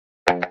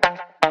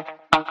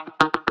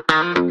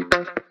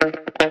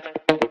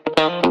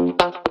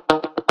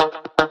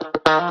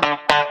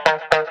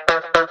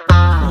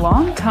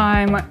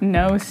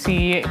no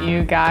see,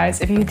 you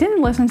guys. If you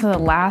didn't listen to the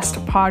last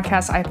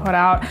podcast I put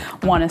out,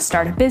 want to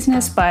start a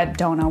business but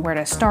don't know where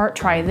to start,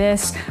 try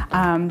this.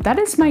 That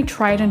is my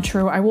tried and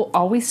true. I will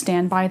always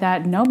stand by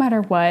that no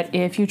matter what.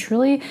 If you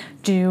truly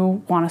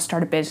do want to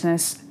start a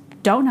business,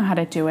 don't know how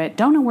to do it,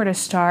 don't know where to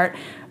start,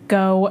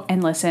 go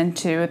and listen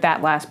to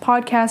that last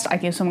podcast. I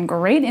give some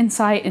great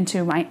insight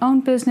into my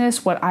own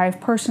business, what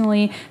I've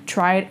personally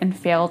tried and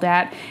failed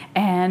at.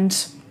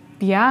 And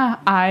yeah,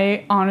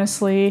 I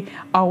honestly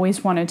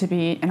always wanted to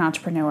be an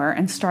entrepreneur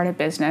and start a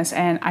business,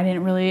 and I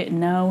didn't really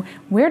know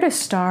where to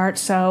start.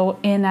 So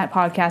in that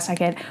podcast, I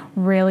get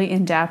really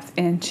in depth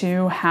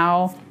into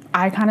how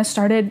I kind of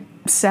started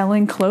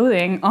selling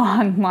clothing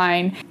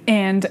online,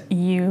 and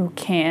you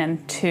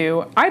can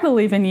too. I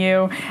believe in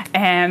you,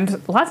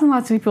 and lots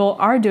of people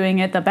are doing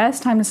it. The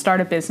best time to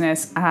start a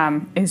business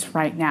is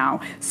right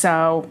now.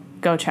 So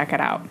go check it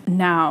out.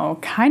 Now,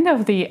 kind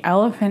of the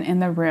elephant in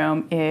the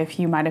room, if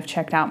you might have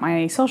checked out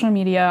my social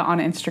media on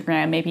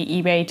Instagram, maybe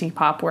eBay,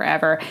 Depop,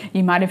 wherever,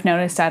 you might have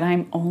noticed that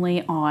I'm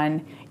only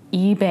on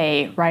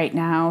eBay right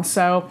now.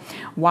 So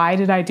why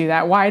did I do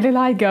that? Why did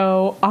I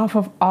go off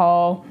of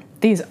all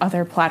these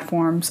other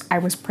platforms I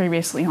was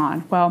previously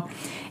on? Well,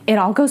 it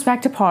all goes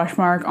back to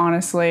Poshmark,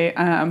 honestly.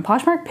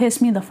 Poshmark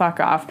pissed me the fuck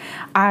off.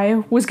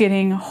 I was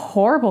getting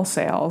horrible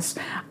sales,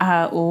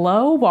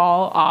 low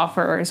ball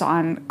offers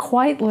on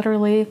quite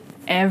literally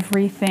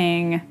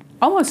everything,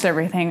 almost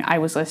everything I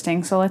was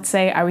listing. So let's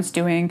say I was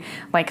doing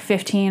like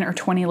 15 or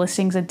 20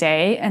 listings a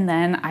day, and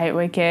then I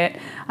would get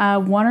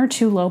 1 or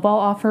 2 lowball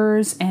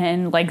offers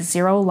and like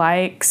 0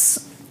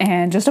 likes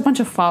and just a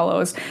bunch of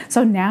follows.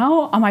 So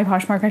now on my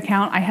Poshmark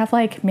account, I have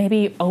like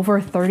maybe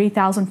over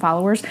 30,000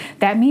 followers.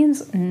 That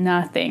means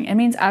nothing. It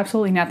means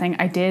absolutely nothing.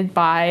 I did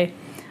buy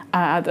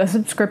a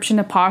subscription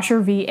to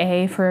Posher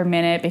VA for a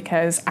minute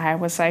because I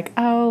was like,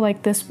 oh,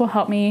 like this will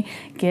help me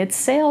get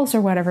sales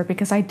or whatever,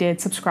 because I did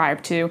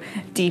subscribe to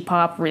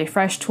Depop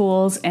Refresh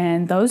Tools,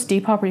 and those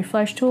Depop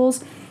Refresh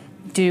Tools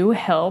do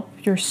help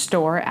your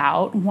store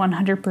out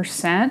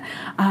 100%.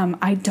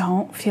 I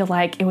don't feel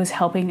like it was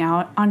helping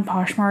out on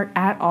Poshmark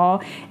at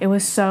all. It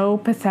was so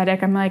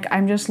pathetic. I'm like,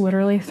 I'm just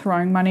literally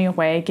throwing money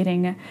away,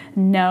 getting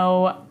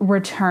no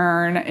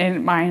return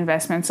in my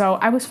investment. So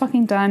I was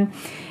fucking done.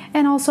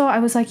 And also I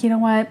was like, you know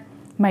what?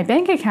 My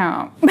bank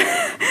account,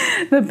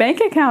 the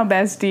bank account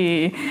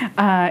bestie,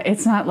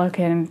 it's not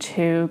looking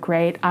too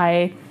great.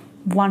 I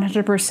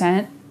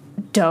 100%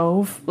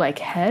 dove like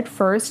head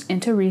first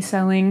into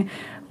reselling,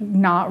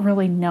 not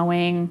really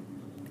knowing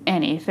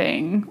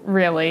anything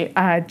really,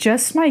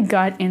 just my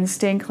gut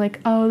instinct, like,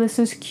 oh, this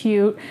is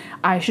cute,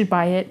 I should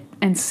buy it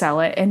and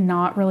sell it, and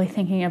not really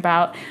thinking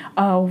about,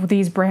 oh,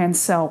 these brands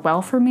sell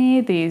well for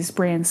me, these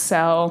brands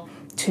sell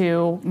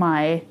to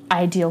my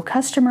ideal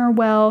customer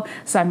well,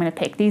 so I'm going to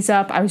pick these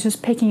up. I was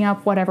just picking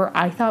up whatever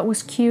I thought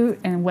was cute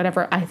and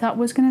whatever I thought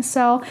was going to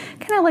sell,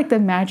 kind of like the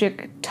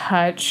Magic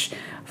Touch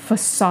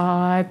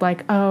facade,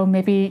 like, oh,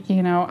 maybe,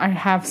 you know, I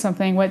have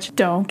something, which,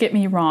 don't get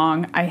me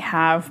wrong, I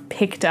have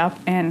picked up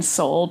and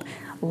sold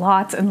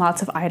lots and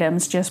lots of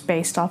items just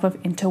based off of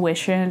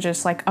intuition,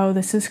 just like, oh,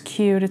 this is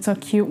cute, it's a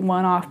cute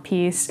one-off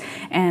piece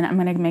and I'm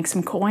gonna make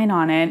some coin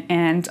on it,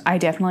 and I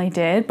definitely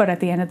did. But at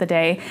the end of the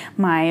day,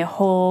 my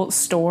whole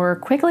store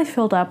quickly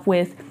filled up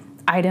with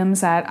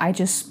items that I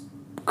just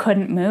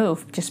couldn't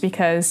move, just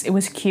because it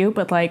was cute,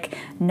 but like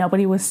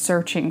nobody was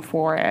searching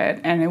for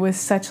it, and it was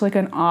such like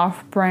an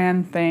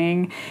off-brand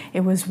thing.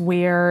 It was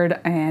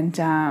weird and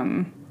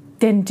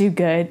didn't do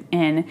good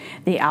in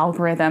the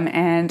algorithm.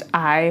 And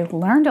I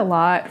learned a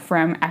lot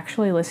from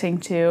actually listening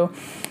to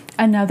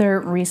another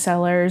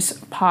reseller's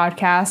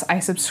podcast. I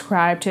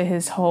subscribed to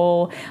his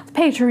whole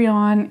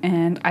Patreon,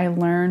 and I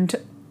learned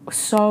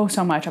so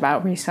much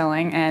about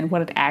reselling and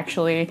what it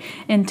actually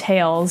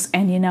entails.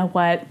 And you know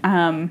what?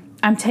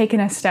 I'm taking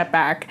a step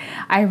back.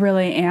 I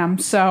really am.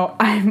 So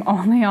I'm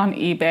only on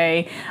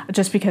eBay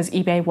just because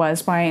eBay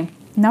was my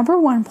number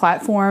one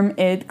platform.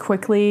 It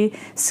quickly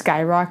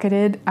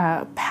skyrocketed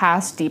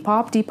past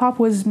Depop. Depop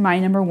was my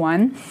number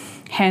one.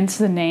 Hence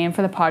the name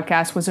for the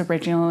podcast was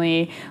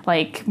originally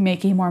like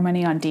making more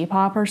money on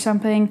Depop or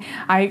something.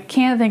 I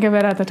can't think of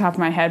it at the top of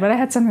my head, but it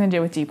had something to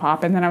do with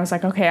Depop. And then I was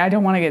like, okay, I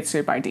don't want to get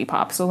sued by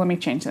Depop, so let me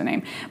change the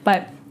name.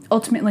 But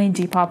ultimately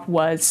Depop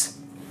was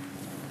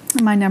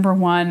my number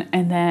one,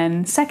 and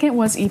then second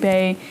was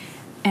eBay,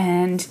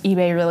 and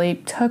eBay really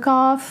took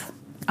off.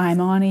 I'm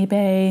on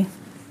eBay.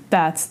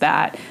 That's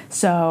that.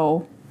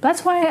 So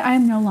that's why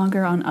I'm no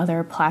longer on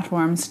other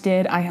platforms.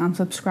 Did I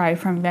unsubscribe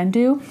from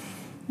Vendoo?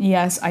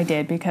 Yes, I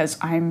did, because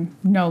I'm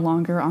no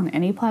longer on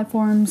any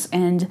platforms,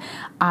 and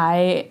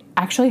I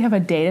actually have a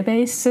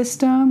database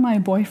system my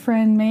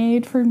boyfriend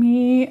made for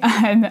me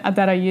and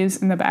that I use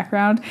in the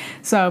background.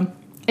 So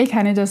it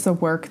kind of does the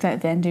work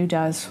that Vendoo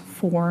does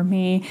for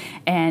me,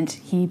 and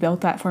he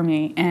built that for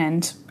me,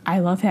 and I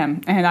love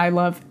him, and I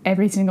love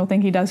every single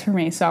thing he does for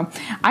me. So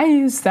I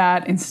use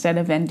that instead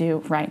of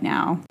Vendoo right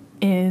now.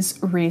 Is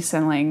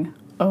reselling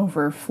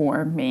over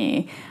for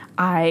me?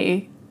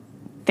 I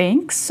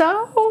think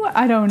so.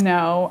 I don't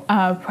know.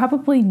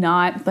 Probably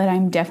not, but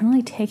I'm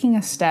definitely taking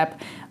a step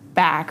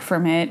back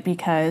from it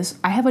because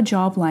I have a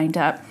job lined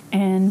up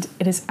and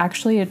it is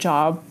actually a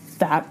job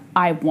that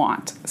I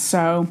want.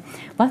 So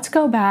let's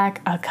go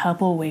back a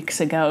couple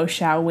weeks ago,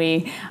 shall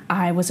we?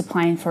 I was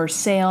applying for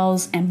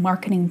sales and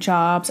marketing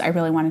jobs. I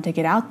really wanted to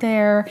get out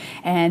there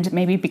and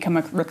maybe become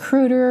a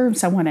recruiter,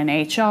 someone in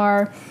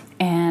HR.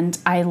 And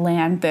I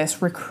land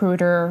this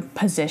recruiter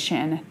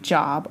position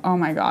job. Oh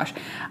my gosh.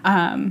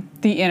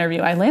 The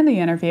interview, I land the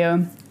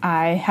interview.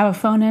 I have a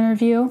phone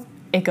interview.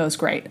 It goes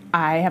great.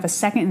 I have a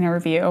second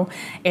interview.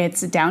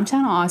 It's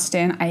downtown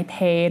Austin. I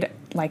paid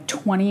like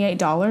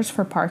 $28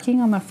 for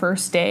parking on the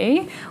first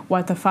day.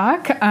 What the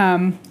fuck?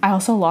 I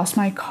also lost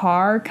my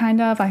car, kind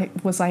of. I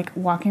was like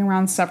walking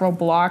around several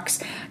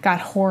blocks,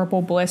 got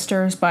horrible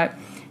blisters, but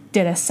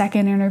did a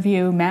second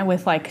interview, met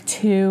with like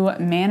 2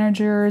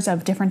 managers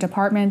of different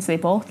departments. They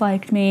both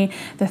liked me.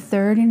 The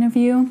third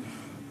interview,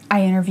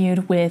 I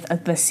interviewed with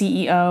the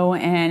CEO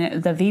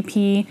and the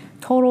VP,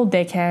 total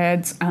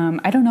dickheads.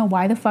 I don't know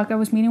why the fuck I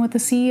was meeting with the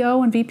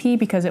CEO and VP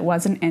because it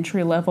was an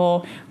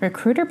entry-level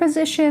recruiter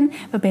position,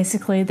 but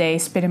basically they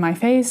spit in my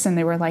face and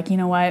they were like, you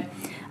know what,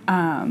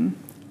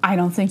 I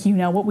don't think you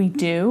know what we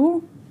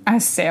do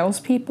as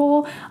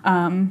salespeople.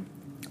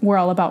 We're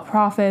all about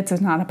profits.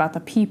 It's not about the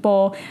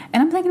people.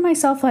 And I'm thinking to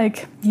myself,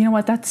 like, you know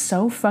what? That's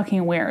so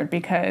fucking weird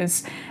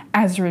because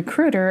as a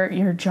recruiter,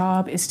 your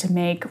job is to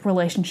make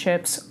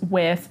relationships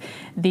with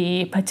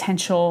the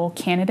potential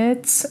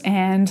candidates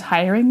and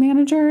hiring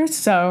managers.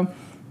 So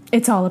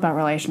it's all about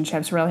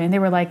relationships, really. And they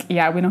were like,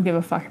 yeah, we don't give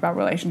a fuck about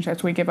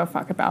relationships. We give a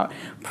fuck about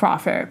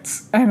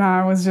profits. And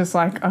I was just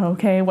like,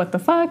 okay, what the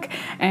fuck?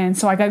 And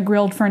so I got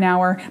grilled for an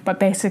hour. But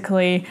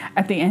basically,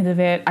 at the end of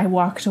it, I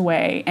walked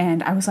away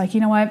and I was like,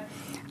 you know what?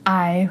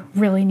 I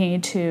really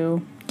need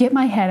to get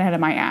my head out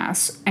of my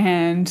ass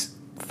and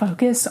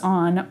focus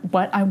on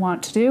what I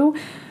want to do,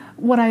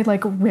 what I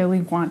like really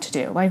want to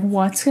do, like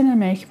what's going to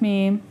make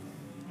me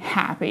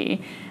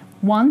happy.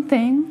 One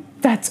thing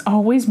that's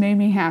always made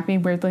me happy,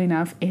 weirdly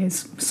enough,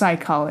 is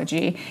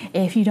psychology.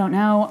 If you don't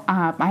know,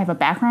 I have a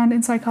background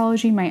in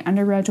psychology. My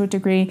undergraduate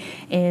degree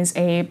is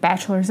a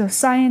bachelor's of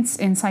science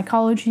in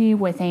psychology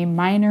with a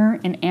minor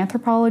in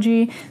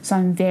anthropology. So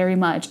I'm very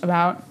much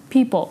about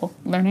people,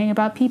 learning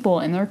about people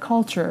and their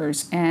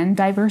cultures and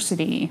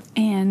diversity.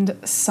 And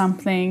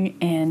something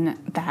in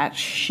that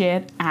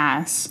shit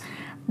ass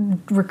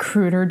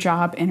recruiter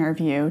job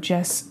interview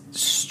just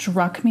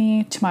struck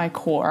me to my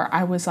core.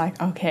 I was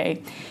like,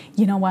 okay,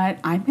 you know what?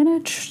 I'm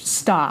going to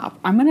stop.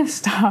 I'm going to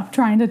stop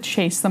trying to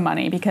chase the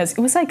money because it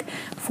was like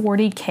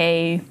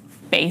 $40K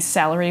base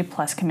salary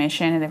plus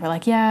commission. And they were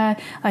like, yeah,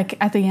 like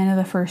at the end of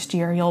the first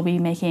year, you'll be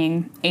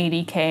making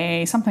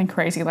 $80K, something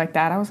crazy like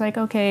that. I was like,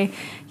 okay,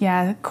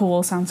 yeah,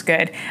 cool. Sounds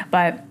good.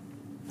 But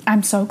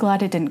I'm so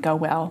glad it didn't go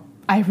well.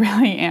 I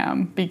really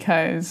am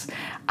because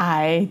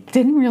I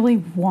didn't really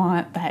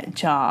want that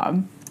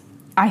job.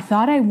 I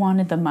thought I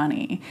wanted the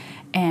money.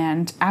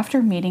 And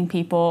after meeting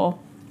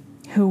people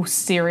who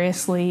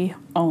seriously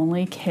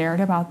only cared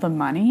about the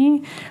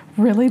money,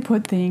 really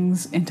put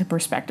things into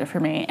perspective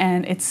for me.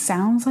 And it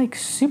sounds like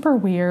super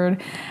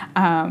weird,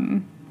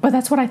 but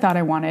that's what I thought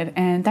I wanted.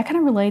 And that kind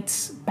of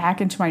relates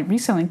back into my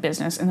reselling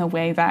business in the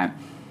way that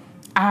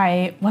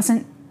I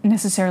wasn't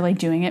necessarily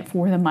doing it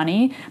for the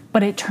money,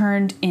 but it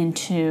turned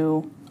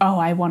into, oh,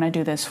 I want to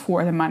do this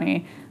for the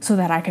money so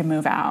that I can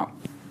move out.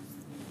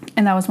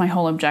 And that was my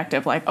whole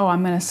objective. Like, oh,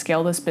 I'm going to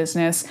scale this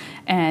business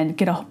and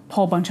get a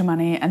whole bunch of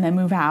money and then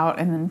move out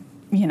and then,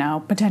 you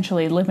know,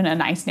 potentially live in a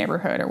nice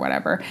neighborhood or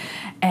whatever.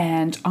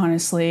 And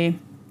honestly,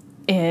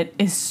 it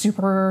is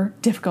super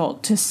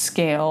difficult to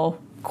scale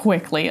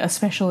quickly,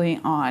 especially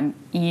on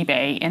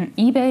eBay. And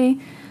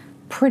eBay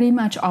pretty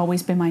much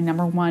always been my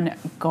number one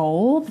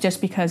goal just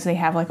because they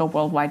have like a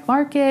worldwide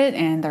market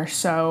and they're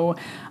so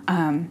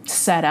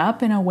set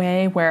up in a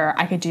way where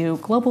I could do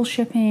global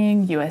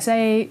shipping,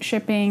 USA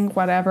shipping,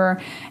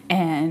 whatever,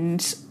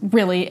 and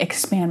really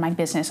expand my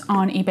business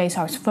on eBay.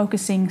 So I was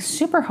focusing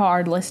super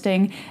hard,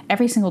 listing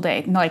every single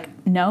day, like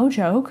no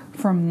joke,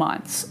 for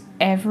months,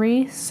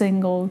 every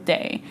single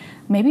day,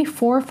 maybe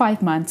 4 or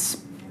 5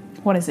 months.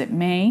 What is it,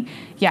 May?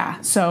 Yeah,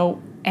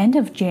 so end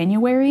of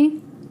January,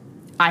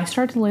 I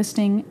started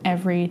listing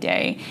every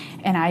day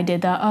and I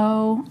did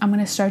I'm going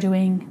to start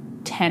doing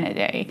 10 a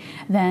day,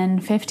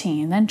 then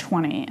 15, then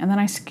 20. And then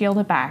I scaled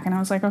it back and I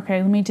was like,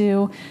 okay, let me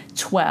do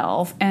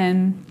 12.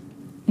 And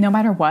no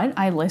matter what,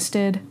 I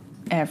listed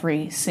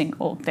every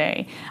single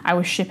day. I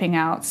was shipping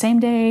out same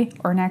day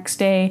or next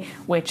day,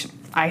 which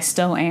I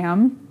still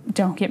am.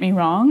 Don't get me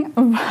wrong.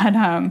 But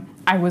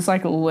I was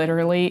like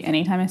literally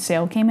anytime a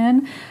sale came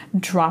in,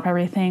 drop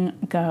everything,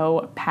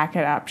 go pack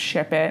it up,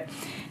 ship it.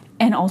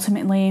 And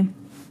ultimately,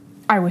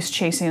 I was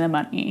chasing the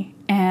money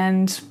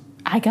and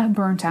I got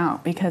burnt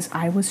out because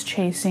I was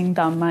chasing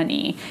the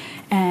money.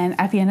 And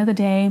at the end of the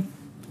day,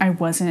 I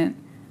wasn't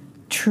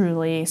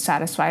truly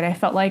satisfied. I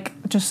felt like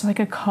just like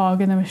a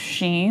cog in the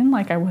machine.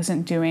 Like I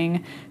wasn't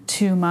doing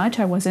too much.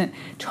 I wasn't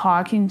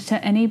talking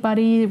to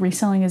anybody.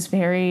 Reselling is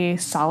very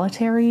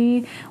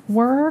solitary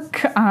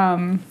work.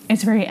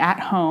 It's very at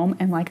home,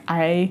 and like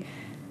I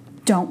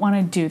don't want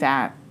to do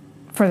that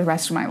for the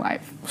rest of my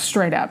life,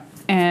 straight up.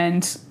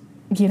 And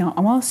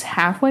almost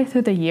halfway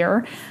through the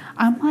year,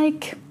 I'm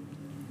like,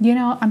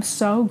 I'm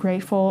so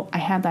grateful I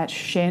had that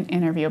shit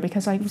interview,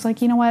 because I was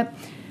like, you know what?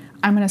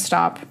 I'm going to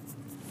stop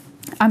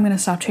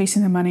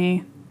chasing the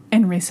money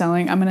in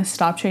reselling. I'm going to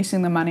stop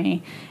chasing the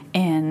money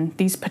in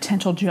these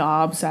potential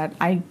jobs that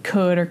I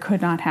could or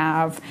could not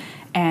have.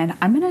 And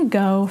I'm going to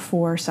go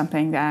for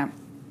something that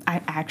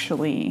I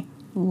actually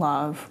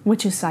love,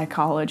 which is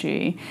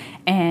psychology,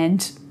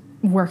 and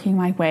working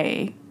my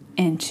way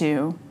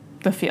into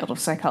the field of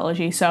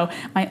psychology. So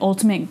my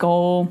ultimate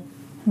goal,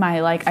 my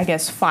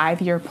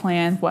 5-year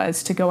plan,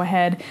 was to go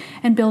ahead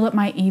and build up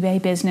my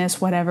eBay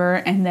business, whatever,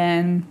 and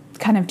then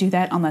kind of do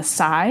that on the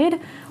side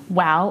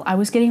while I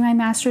was getting my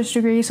master's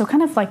degree. So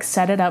kind of like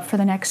set it up for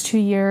the next 2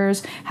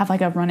 years, have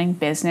like a running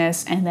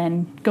business, and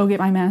then go get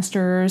my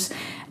master's.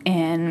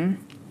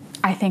 And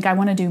I think I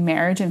want to do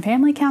marriage and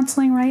family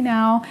counseling right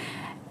now,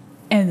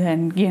 and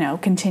then,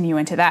 continue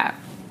into that.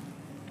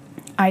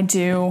 I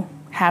do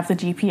have the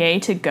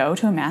GPA to go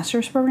to a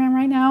master's program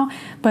right now,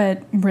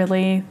 but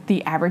really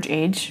the average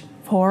age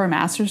for a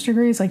master's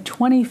degree is like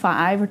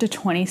 25 or to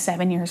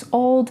 27 years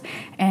old,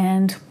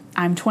 and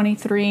I'm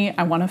 23.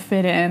 I want to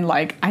fit in.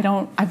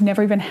 I've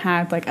never even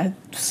had like a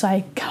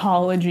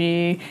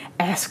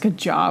psychology-esque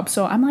job.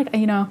 So I'm like,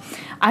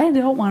 I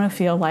don't want to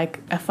feel like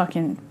a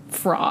fucking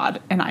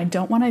fraud, and I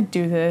don't want to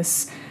do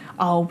this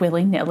all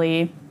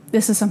willy-nilly.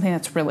 This is something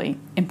that's really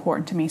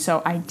important to me.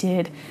 So I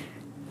did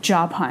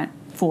job hunt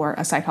for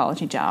a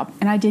psychology job,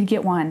 and I did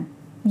get one.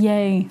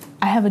 Yay.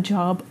 I have a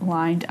job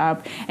lined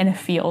up in a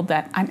field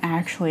that I'm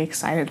actually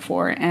excited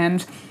for,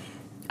 and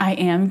I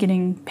am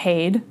getting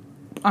paid.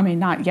 I mean,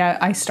 not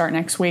yet. I start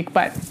next week,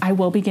 but I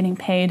will be getting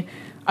paid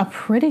a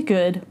pretty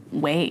good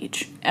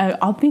wage.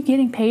 I'll be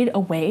getting paid a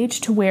wage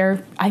to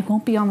where I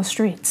won't be on the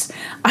streets.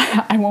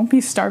 I won't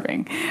be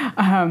starving.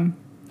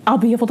 I'll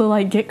be able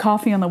to get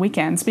coffee on the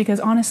weekends, because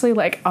honestly,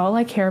 all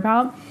I care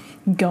about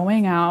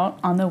going out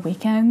on the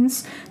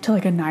weekends to a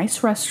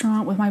nice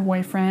restaurant with my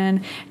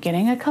boyfriend,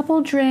 getting a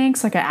couple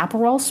drinks, like an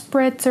Aperol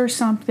Spritz or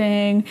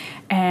something,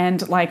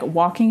 and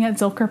walking at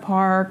Zilker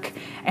Park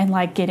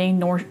and getting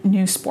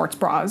new sports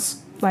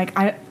bras.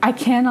 I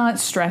cannot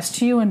stress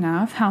to you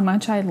enough how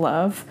much I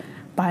love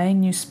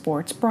buying new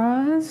sports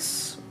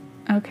bras.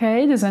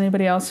 Okay, does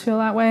anybody else feel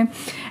that way?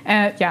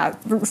 Yeah,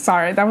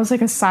 sorry, that was a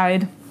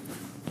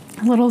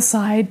little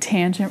side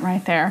tangent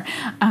right there.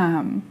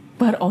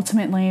 But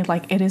ultimately,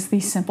 it is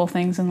these simple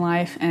things in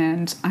life,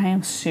 and I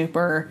am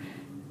super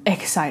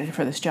excited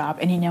for this job.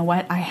 And you know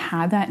what? I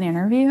had that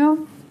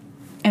interview,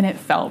 and it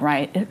felt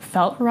right. It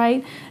felt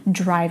right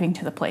driving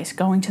to the place,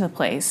 going to the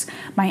place.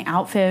 My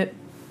outfit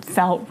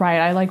felt right.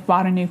 I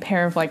bought a new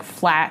pair of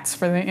flats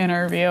for the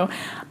interview.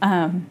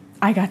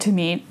 I got to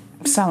meet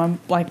some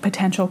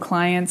potential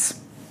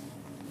clients.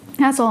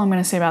 That's all I'm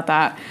going to say about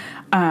that.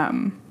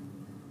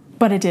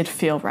 But it did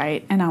feel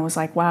right. And I was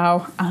like,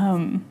 wow,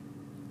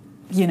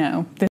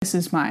 this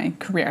is my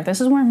career.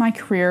 This is where my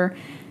career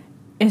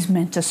is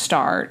meant to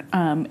start.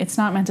 It's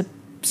not meant to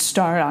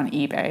start on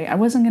eBay. I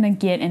wasn't going to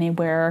get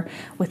anywhere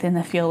within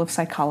the field of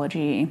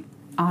psychology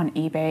on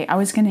eBay. I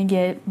was going to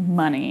get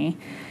money,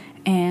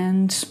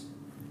 and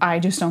I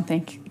just don't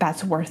think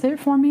that's worth it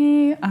for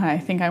me. I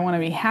think I want to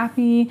be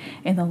happy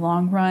in the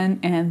long run,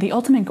 and the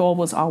ultimate goal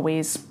was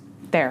always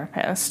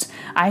therapist.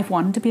 I've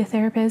wanted to be a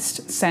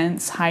therapist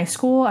since high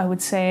school. I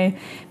would say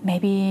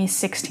maybe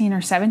 16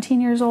 or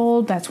 17 years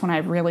old. That's when I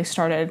really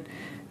started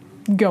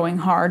going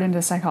hard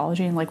into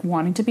psychology and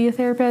wanting to be a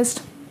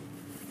therapist.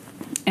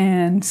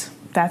 And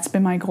that's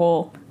been my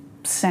goal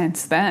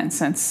since then,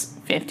 since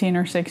 15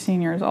 or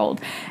 16 years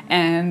old.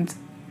 And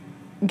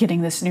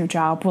getting this new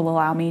job will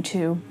allow me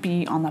to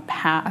be on the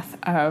path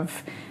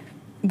of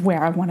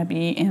where I want to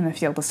be in the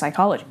field of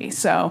psychology.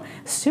 So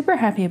super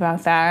happy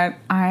about that.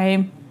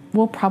 I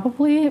will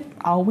probably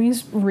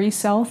always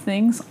resell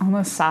things on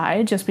the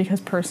side, just because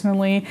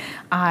personally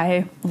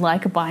I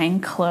like buying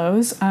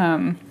clothes.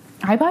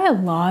 I buy a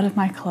lot of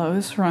my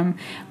clothes from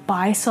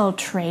buy-sell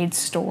trade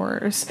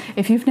stores.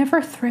 If you've never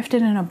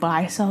thrifted in a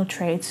buy-sell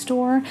trade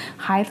store,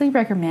 highly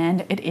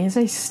recommend. It is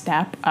a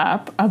step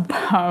up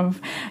above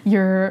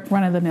your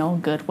run-of-the-mill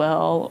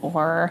Goodwill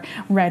or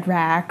Red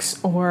Racks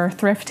or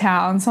Thrift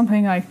Town,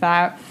 something like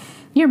that.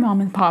 Your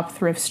mom and pop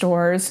thrift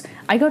stores.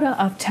 I go to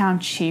Uptown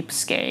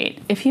Cheapskate.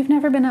 If you've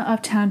never been to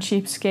Uptown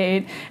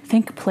Cheapskate,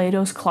 think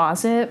Plato's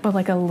Closet, but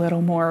a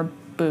little more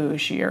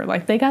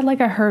bougier. They got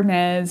a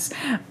Hermes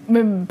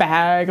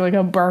bag,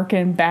 a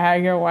Birkin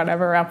bag or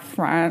whatever up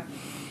front.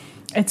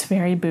 It's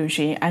very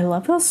bougie. I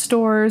love those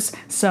stores,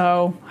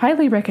 so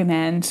highly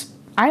recommend.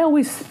 I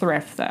always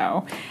thrift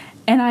though,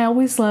 and I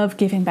always love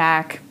giving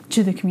back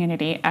to the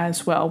community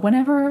as well.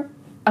 Whenever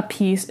a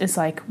piece is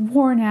like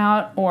worn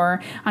out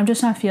or I'm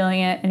just not feeling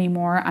it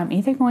anymore, I'm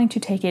either going to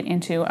take it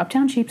into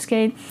Uptown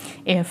Cheapskate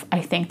if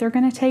I think they're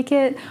going to take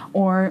it,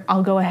 or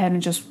I'll go ahead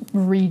and just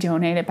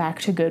redonate it back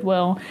to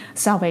Goodwill,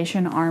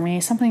 Salvation Army,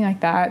 something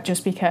like that,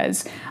 just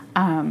because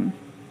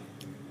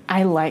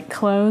I like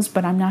clothes,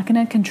 but I'm not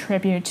going to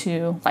contribute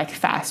to like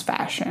fast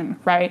fashion,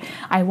 right?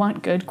 I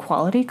want good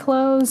quality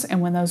clothes, and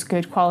when those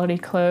good quality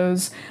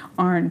clothes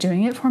aren't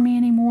doing it for me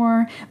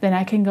anymore, then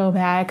I can go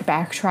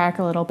backtrack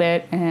a little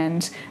bit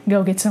and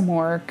go get some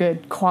more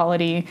good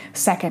quality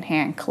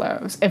secondhand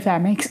clothes, if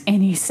that makes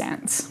any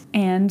sense.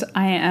 And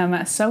I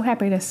am so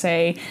happy to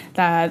say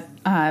that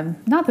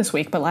not this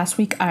week, but last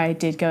week I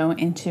did go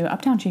into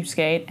Uptown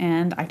Cheapskate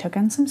and I took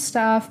in some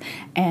stuff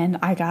and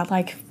I got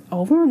like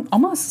over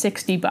almost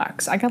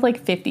 $60. I got like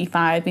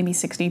 55, maybe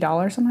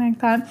 $60, something like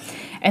that.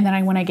 And then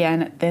I went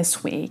again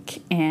this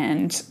week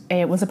and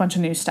it was a bunch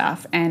of new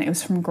stuff, and it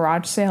was from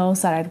garage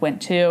sales that I'd went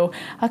to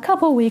a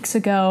couple weeks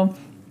ago,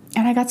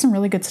 and I got some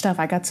really good stuff.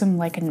 I got some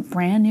like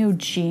brand new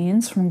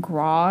jeans from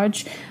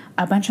Garage,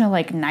 a bunch of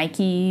like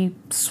Nike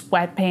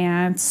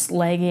sweatpants,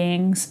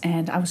 leggings,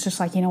 and I was just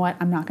like, you know what,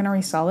 I'm not going to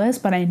resell this,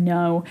 but I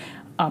know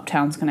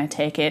Uptown's going to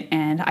take it.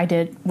 And I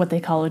did what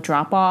they call a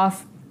drop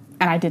off,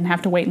 and I didn't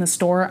have to wait in the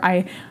store.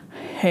 I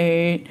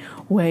hate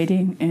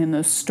waiting in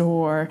the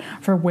store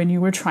for when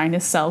you were trying to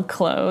sell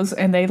clothes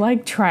and they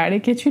like try to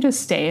get you to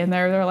stay in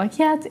there. They're like,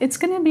 yeah, it's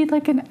going to be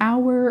like an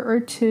hour or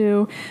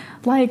two.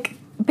 Like,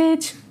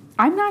 bitch,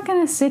 I'm not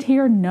going to sit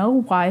here,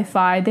 no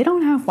Wi-Fi. They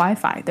don't have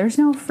Wi-Fi. There's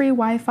no free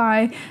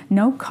Wi-Fi,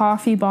 no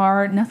coffee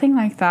bar, nothing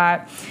like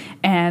that.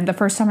 And the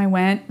first time I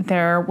went,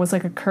 there was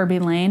like a Kirby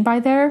Lane by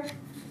there.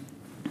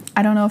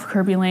 I don't know if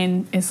Kirby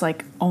Lane is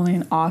like only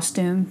an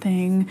Austin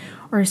thing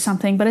or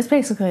something, but it's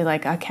basically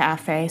like a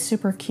cafe,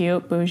 super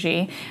cute,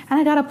 bougie. And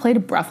I got a plate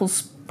of Brussels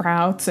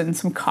sprouts and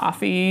some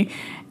coffee,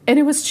 and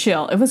it was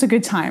chill. It was a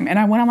good time. And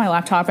I went on my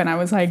laptop and I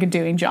was like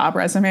doing job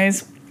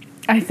resumes.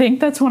 I think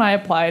that's when I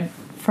applied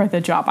for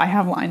the job I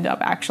have lined up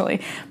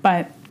actually.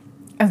 But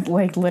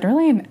like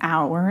literally an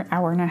hour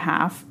and a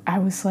half, I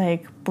was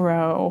like,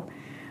 bro,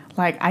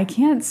 like, I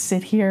can't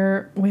sit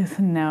here with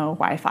no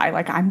Wi-Fi.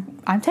 Like,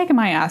 I'm taking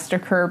my ass to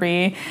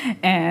Kirby,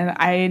 and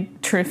I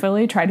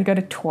truthfully tried to go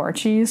to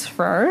Torchy's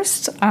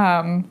first.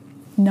 No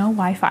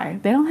Wi-Fi.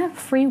 They don't have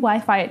free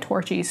Wi-Fi at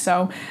Torchy's,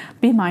 so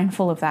be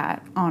mindful of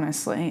that,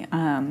 honestly.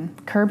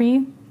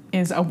 Kirby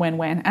is a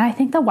win-win, and I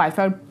think the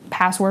Wi-Fi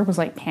password was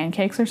like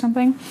pancakes or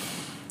something.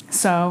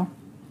 So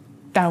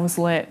that was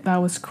lit. That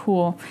was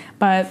cool.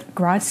 But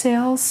garage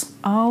sales,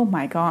 oh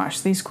my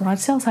gosh, these garage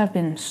sales have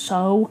been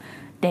so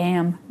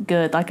damn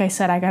good. Like I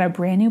said, I got a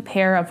brand new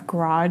pair of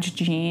Garage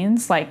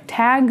jeans, like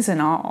tags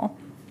and all.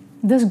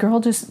 This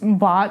girl just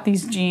bought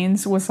these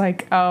jeans, was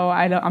like, oh,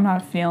 I'm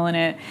not feeling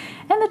it.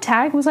 And the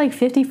tag was like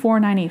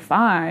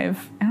 $54.95.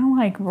 And I'm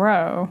like,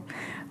 bro,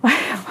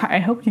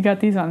 I hope you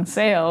got these on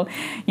sale,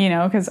 you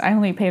know, because I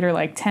only paid her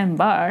like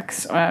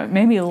 $10,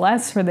 maybe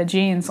less for the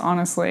jeans,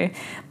 honestly.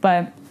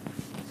 But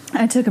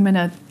I took them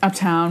into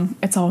Uptown.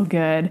 It's all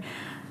good.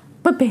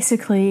 But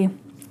basically,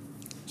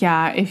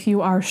 yeah, if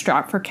you are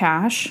strapped for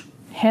cash,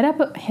 hit up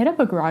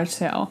a garage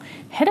sale,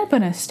 hit up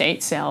an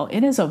estate sale.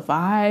 It is a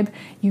vibe.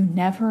 You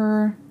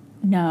never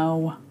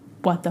know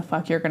what the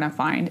fuck you're gonna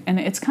find, and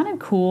it's kind of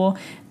cool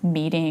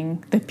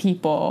meeting the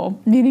people,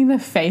 meeting the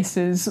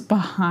faces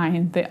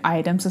behind the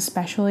items,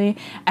 especially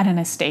at an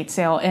estate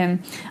sale.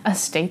 And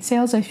estate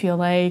sales, I feel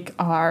like,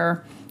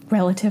 are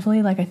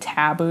relatively like a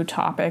taboo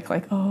topic,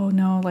 like, oh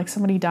no, like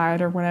somebody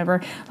died or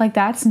whatever. Like,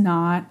 that's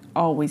not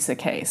always the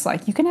case.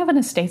 Like, you can have an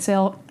estate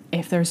sale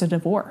if there's a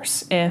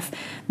divorce, if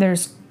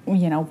there's,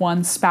 you know,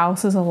 one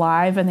spouse is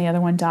alive and the other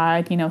one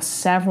died, you know,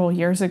 several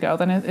years ago,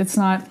 then it's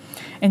not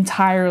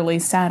entirely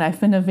sad.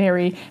 I've been to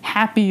very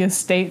happy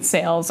estate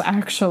sales,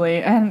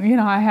 actually, and, you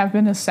know, I have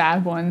been to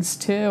sad ones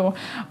too,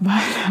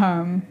 but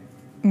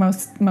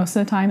most of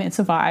the time it's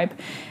a vibe.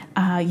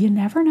 You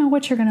never know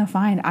what you're gonna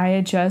find. I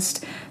had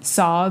just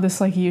saw this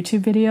like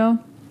YouTube video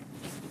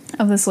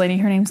of this lady.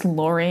 Her name's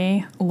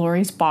Lori.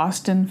 Lori's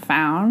Boston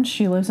Found.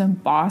 She lives in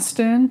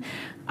Boston.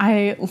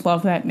 I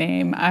love that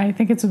name. I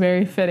think it's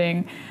very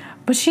fitting.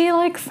 But she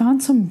like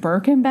found some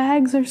Birkin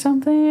bags or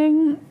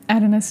something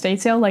at an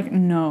estate sale. Like,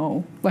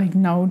 no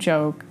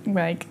joke.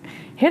 Like,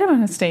 hit up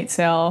an estate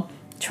sale,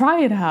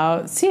 try it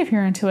out, see if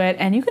you're into it,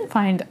 and you can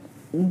find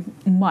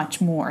much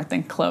more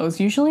than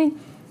clothes. Usually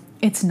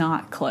it's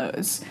not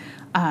clothes.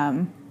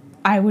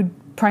 I would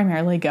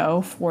primarily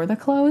go for the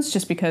clothes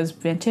just because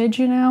vintage,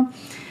 you know,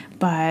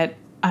 but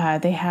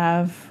they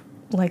have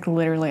like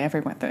literally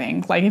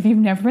everything. Like, if you've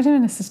never been to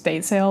an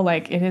estate sale,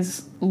 like, it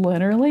is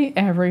literally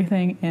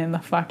everything in the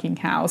fucking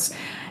house.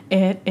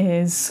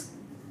 It's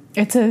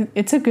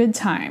a good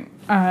time.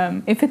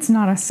 If it's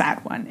not a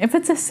sad one. If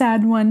it's a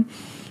sad one,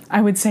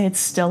 I would say it's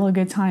still a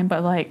good time,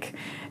 but like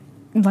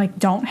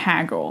don't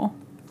haggle.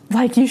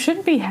 like, you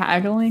shouldn't be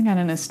haggling at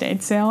an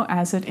estate sale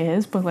as it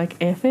is, but like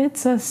if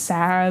it's a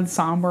sad,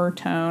 somber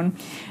tone,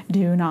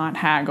 do not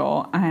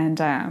haggle. And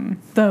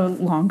the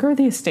longer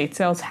the estate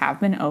sales have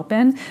been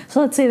open,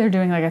 so let's say they're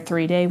doing like a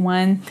 3-day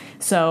one.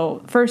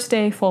 So first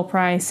day full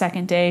price,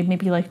 second day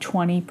maybe like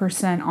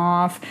 20%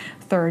 off,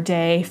 third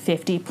day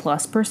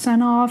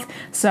 50+% off.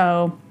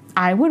 So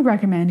I would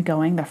recommend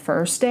going the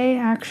first day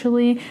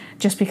actually,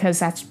 just because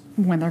that's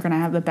when they're going to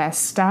have the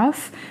best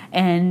stuff,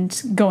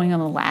 and going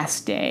on the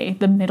last day.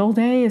 The middle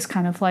day is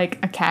kind of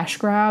like a cash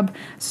grab,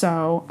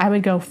 so I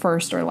would go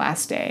first or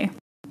last day.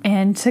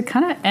 And to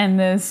kind of end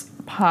this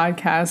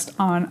podcast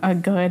on a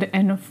good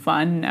and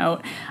fun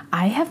note,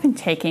 I have been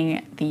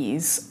taking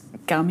these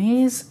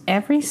gummies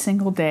every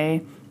single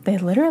day. They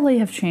literally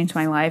have changed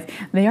my life.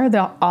 They are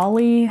the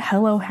Ollie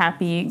Hello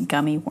Happy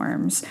gummy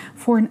worms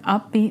for an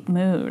upbeat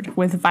mood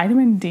with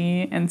vitamin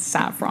D and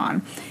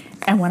saffron.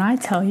 And when I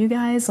tell you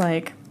guys,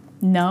 like,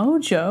 no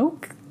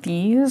joke,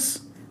 these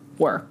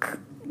work.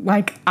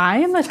 Like, I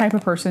am the type of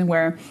person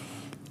where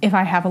if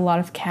I have a lot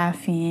of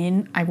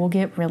caffeine, I will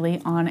get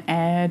really on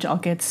edge. I'll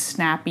get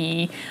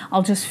snappy.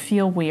 I'll just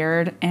feel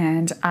weird.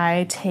 And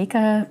I take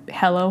a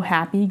Hello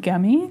Happy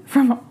gummy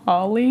from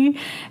Ollie,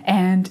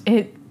 and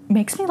it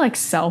makes me like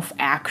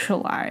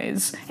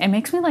self-actualize. It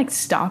makes me like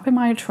stop in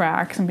my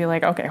tracks and be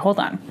like, okay, hold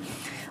on.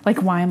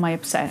 Like, why am I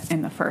upset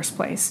in the first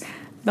place?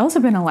 Those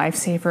have been a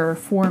lifesaver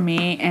for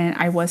me, and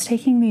I was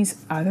taking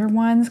these other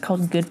ones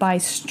called Goodbye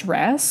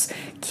Stress,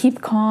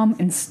 Keep Calm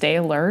and Stay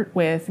Alert,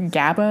 with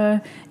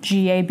GABA,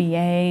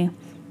 GABA,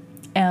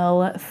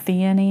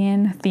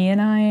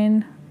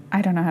 L-theanine,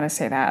 I don't know how to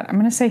say that. I'm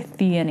going to say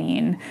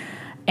theanine,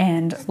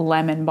 and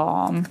lemon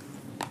balm.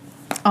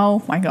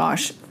 Oh my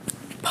gosh.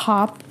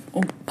 Pop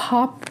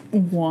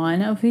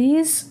one of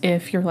these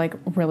if you're like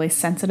really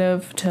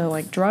sensitive to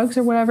like drugs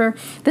or whatever.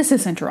 This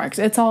isn't drugs.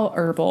 It's all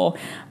herbal.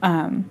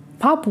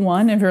 Pop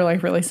one if you're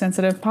like really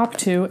sensitive. Pop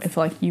two if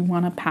like you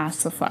want to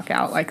pass the fuck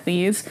out. Like,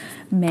 these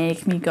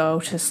make me go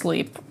to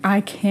sleep.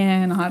 I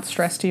cannot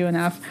stress to you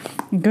enough.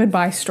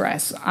 Goodbye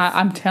Stress.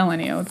 I'm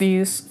telling you,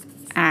 these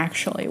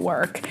actually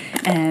work,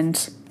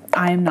 and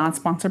I am not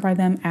sponsored by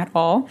them at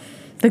all.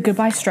 The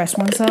Goodbye Stress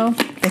ones though,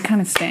 they kind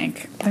of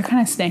stink. They're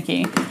kind of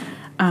stinky.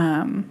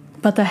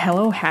 But the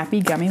Hello Happy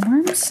gummy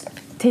worms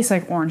taste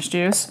like orange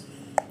juice.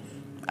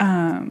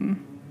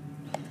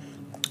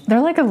 They're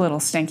like a little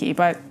stinky,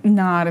 but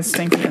not as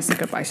stinky as the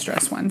Goodbye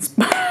Stress ones.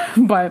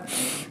 But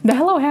the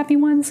Hello Happy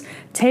ones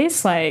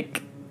taste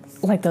like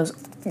those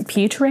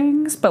peach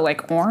rings, but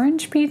like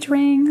orange peach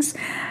rings.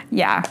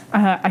 Yeah,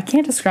 I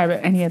can't describe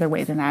it any other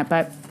way than that,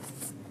 but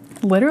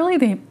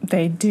literally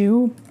they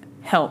do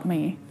help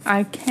me.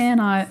 I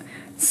cannot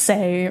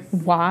say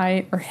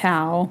why or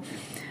how.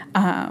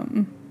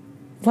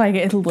 Like,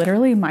 it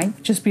literally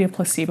might just be a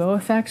placebo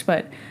effect,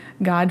 but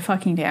God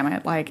fucking damn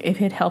it. Like,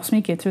 if it helps me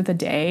get through the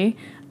day,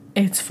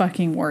 it's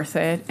fucking worth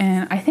it.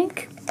 And I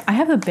think I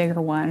have a bigger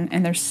one,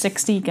 and there's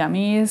 60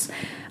 gummies.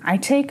 I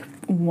take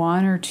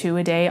 1 or 2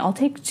 a day. I'll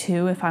take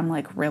 2 if I'm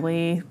like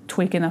really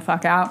tweaking the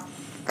fuck out,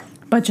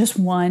 but just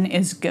 1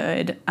 is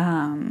good.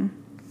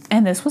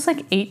 And this was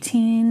like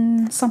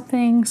 18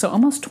 something, so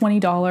almost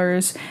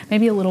 $20,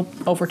 maybe a little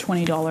over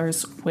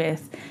 $20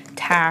 with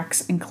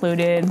tax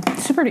included.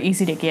 Super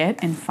easy to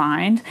get and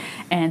find,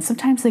 and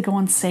sometimes they go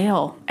on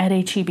sale at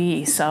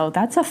H-E-B, so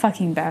that's a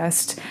fucking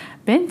best.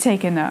 Been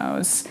taking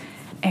those,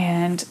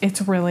 and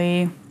it's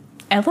really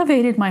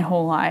elevated my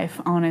whole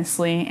life,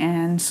 honestly,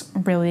 and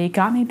really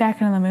got me back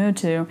into the mood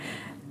to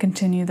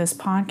continue this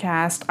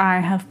podcast.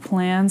 I have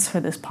plans for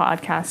this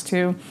podcast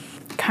to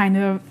kind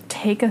of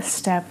take a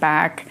step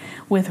back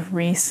with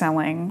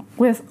reselling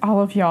with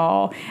all of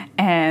y'all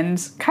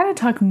and kind of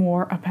talk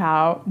more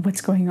about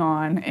what's going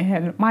on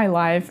in my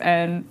life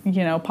and,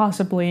 you know,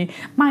 possibly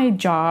my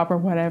job or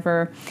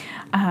whatever.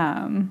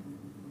 I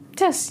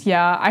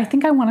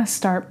think I want to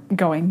start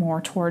going more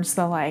towards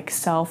the like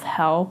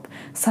self-help,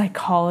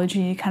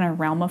 psychology kind of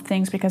realm of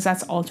things, because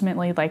that's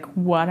ultimately like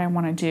what I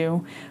want to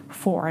do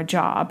for a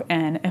job.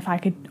 And if I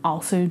could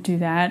also do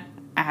that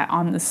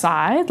on the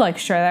side, like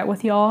share that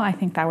with y'all, I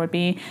think that would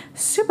be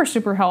super,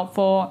 super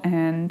helpful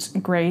and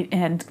great.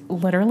 And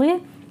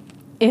literally,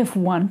 if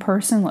one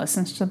person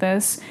listens to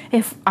this,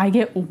 if I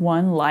get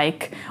 1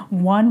 like,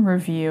 1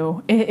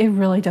 review, it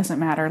really doesn't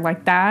matter.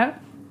 Like,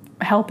 that,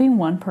 helping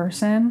 1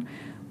 person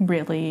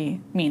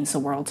really means the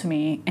world to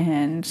me,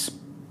 and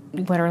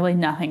literally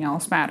nothing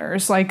else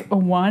matters. Like,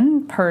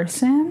 1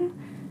 person,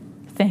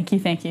 thank you,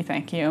 thank you,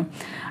 thank you.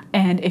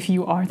 And if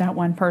you are that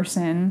 1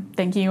 person,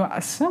 thank you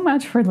so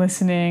much for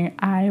listening.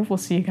 I will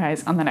see you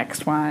guys on the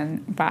next one.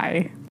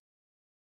 Bye.